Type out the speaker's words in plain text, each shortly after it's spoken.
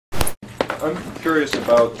I'm curious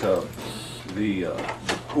about the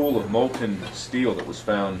pool of molten steel that was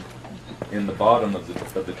found in the bottom of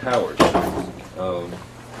the towers.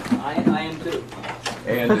 I am too.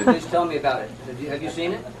 And Please tell me about it. Have you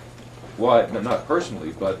seen it? Well, not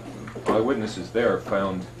personally, but eyewitnesses there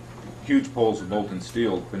found huge poles of molten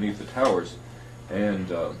steel beneath the towers, and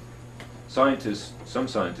some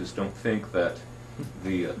scientists don't think that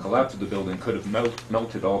the collapse of the building could have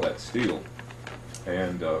melted all that steel.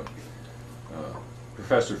 And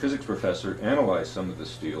physics professor analyzed some of the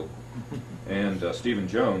steel, and Stephen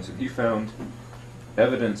Jones, and he found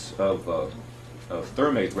evidence of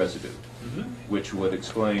thermate residue, which would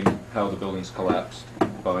explain how the buildings collapsed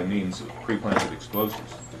by means of pre-planted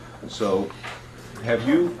explosives. So, have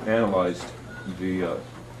you analyzed the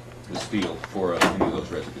steel for any of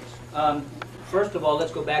those residues? First of all,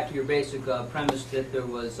 let's go back to your basic premise that there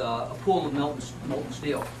was a pool of molten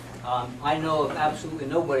steel. I know of absolutely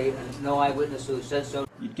nobody, and no eyewitness who said so.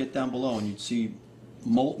 You'd get down below and you'd see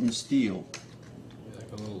molten steel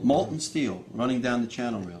running down the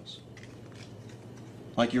channel rails.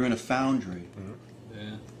 Like you're in a foundry.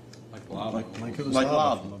 Yeah, like lava. Like it was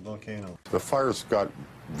lava from a volcano. The fires got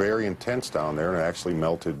very intense down there, and it actually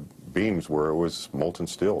melted beams where it was molten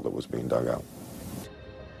steel that was being dug out.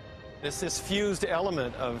 It's this fused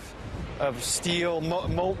element of steel,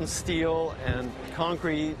 molten steel and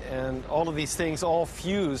concrete and all of these things all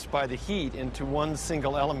fused by the heat into one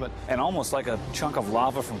single element. And almost like a chunk of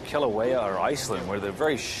lava from Kilauea or Iceland, where they're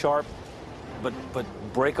very sharp but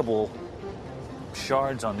breakable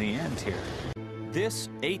shards on the end here. This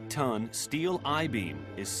 8-ton steel I-beam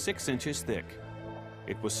is 6 inches thick.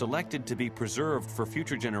 It was selected to be preserved for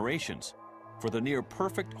future generations for the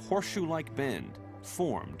near-perfect horseshoe-like bend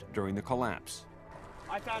formed during the collapse.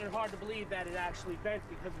 I found it hard to believe that it actually bent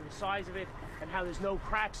because of the size of it and how there's no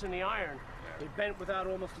cracks in the iron. It bent without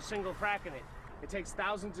almost a single crack in it. It takes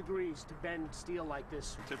thousands of degrees to bend steel like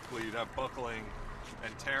this. Typically you'd have buckling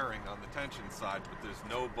and tearing on the tension side, but there's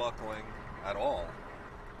no buckling at all.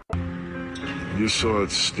 You saw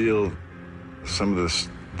steel, some of the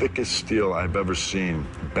thickest steel I've ever seen,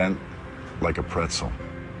 bent like a pretzel.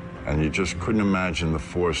 And you just couldn't imagine the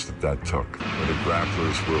force that took. The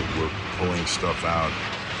grapplers were pulling stuff out,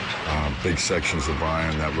 big sections of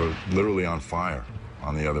iron that were literally on fire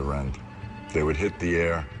on the other end. They would hit the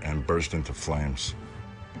air and burst into flames,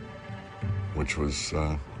 which was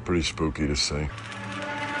pretty spooky to see.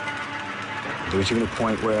 There was even a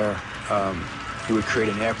point where you would create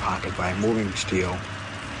an air pocket by moving steel,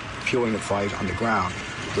 fueling the fires underground,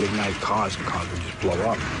 would ignite cars, and cars would just blow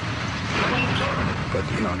up. But,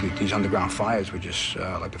 you know, these underground fires were just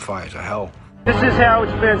like the fires of hell. This is how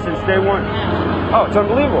it's been since day one. Oh, it's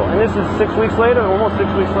unbelievable. And this is 6 weeks later, almost 6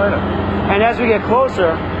 weeks later. And as we get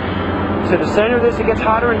closer to the center of this, it gets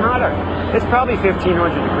hotter and hotter. It's probably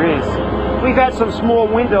 1,500 degrees. We've had some small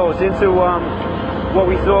windows into what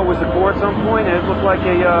we thought was a core at some point, and it looked like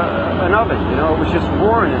an oven. You know, it was just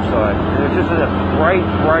roaring inside. And it was just a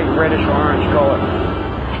bright reddish orange color.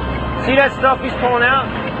 See that stuff he's pulling out?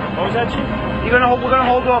 What was that, Chief? We're gonna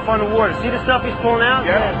hold off on the water. See the stuff he's pulling out?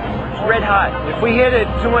 Yeah. It's red hot. If we hit it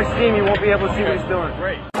too much steam, you won't be able to see what he's doing.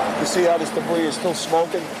 Great. You see how this debris is still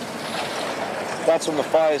smoking? That's from the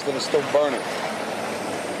fires that are still burning.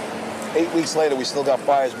 8 weeks later, we still got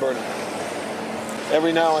fires burning.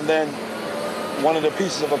 Every now and then, one of the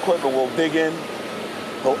pieces of equipment will dig in,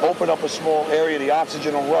 they'll open up a small area, the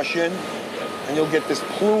oxygen will rush in, and you'll get this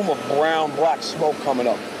plume of brown, black smoke coming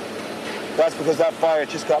up. That's because that fire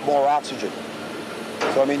just got more oxygen.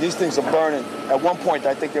 So, I mean, these things are burning. At one point,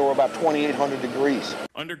 I think they were about 2,800 degrees.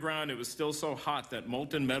 Underground, it was still so hot that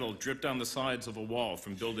molten metal dripped down the sides of a wall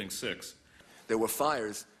from Building 6. There were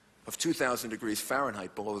fires of 2,000 degrees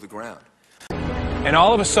Fahrenheit below the ground. And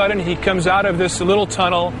all of a sudden, he comes out of this little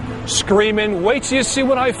tunnel screaming, "Wait till you see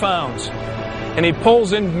what I found." And he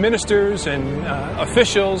pulls in ministers and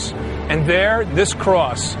officials, and there, this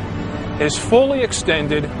cross is fully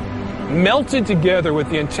extended, melted together with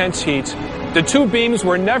the intense heat. The two beams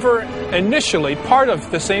were never initially part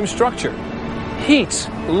of the same structure. Heat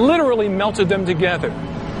literally melted them together.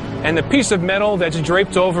 And the piece of metal that's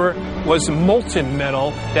draped over was molten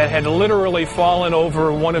metal that had literally fallen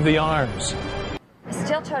over one of the arms.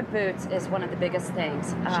 Steel-toed boots is one of the biggest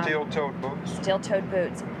things. Steel-toed boots? Steel-toed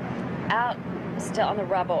boots. Out still on the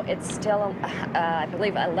rubble, it's still, I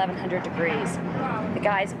believe, 1,100 degrees. The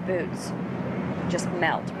guy's boots just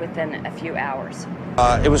melt within a few hours.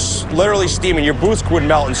 It was literally steaming. Your boots would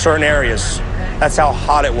melt in certain areas. That's how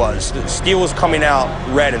hot it was. The steel was coming out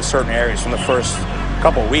red in certain areas from the first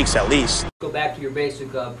couple of weeks at least. Go back to your basic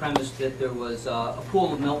premise that there was a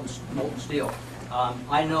pool of molten steel.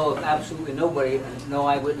 I know of absolutely nobody, and no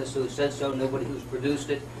eyewitness who said so, nobody who's produced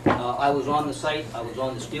it. I was on the site, I was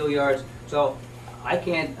on the steel yards, so I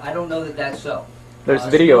don't know that that's so. There's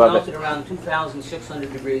video of it. Melted around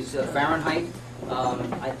 2,600 degrees Fahrenheit.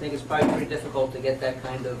 I think it's probably pretty difficult to get that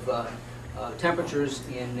kind of temperatures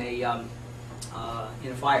in a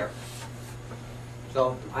fire.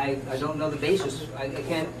 So I don't know the basis. I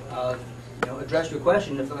can't address your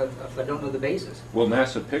question if I don't know the basis. Well,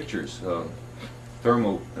 NASA pictures,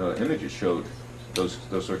 thermal images showed those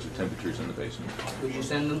sorts of temperatures in the basement. Would you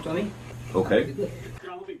send them to me? Okay.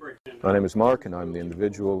 My name is Mark, and I'm the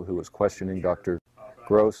individual who was questioning Dr.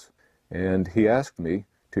 Gross, and he asked me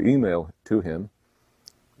to email to him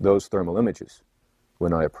those thermal images.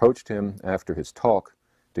 When I approached him after his talk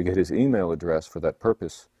to get his email address for that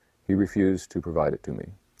purpose, he refused to provide it to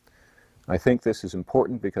me. I think this is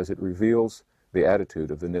important because it reveals the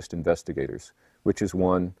attitude of the NIST investigators, which is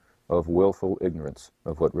one of willful ignorance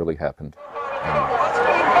of what really happened. I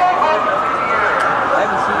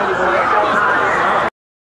haven't seen anybody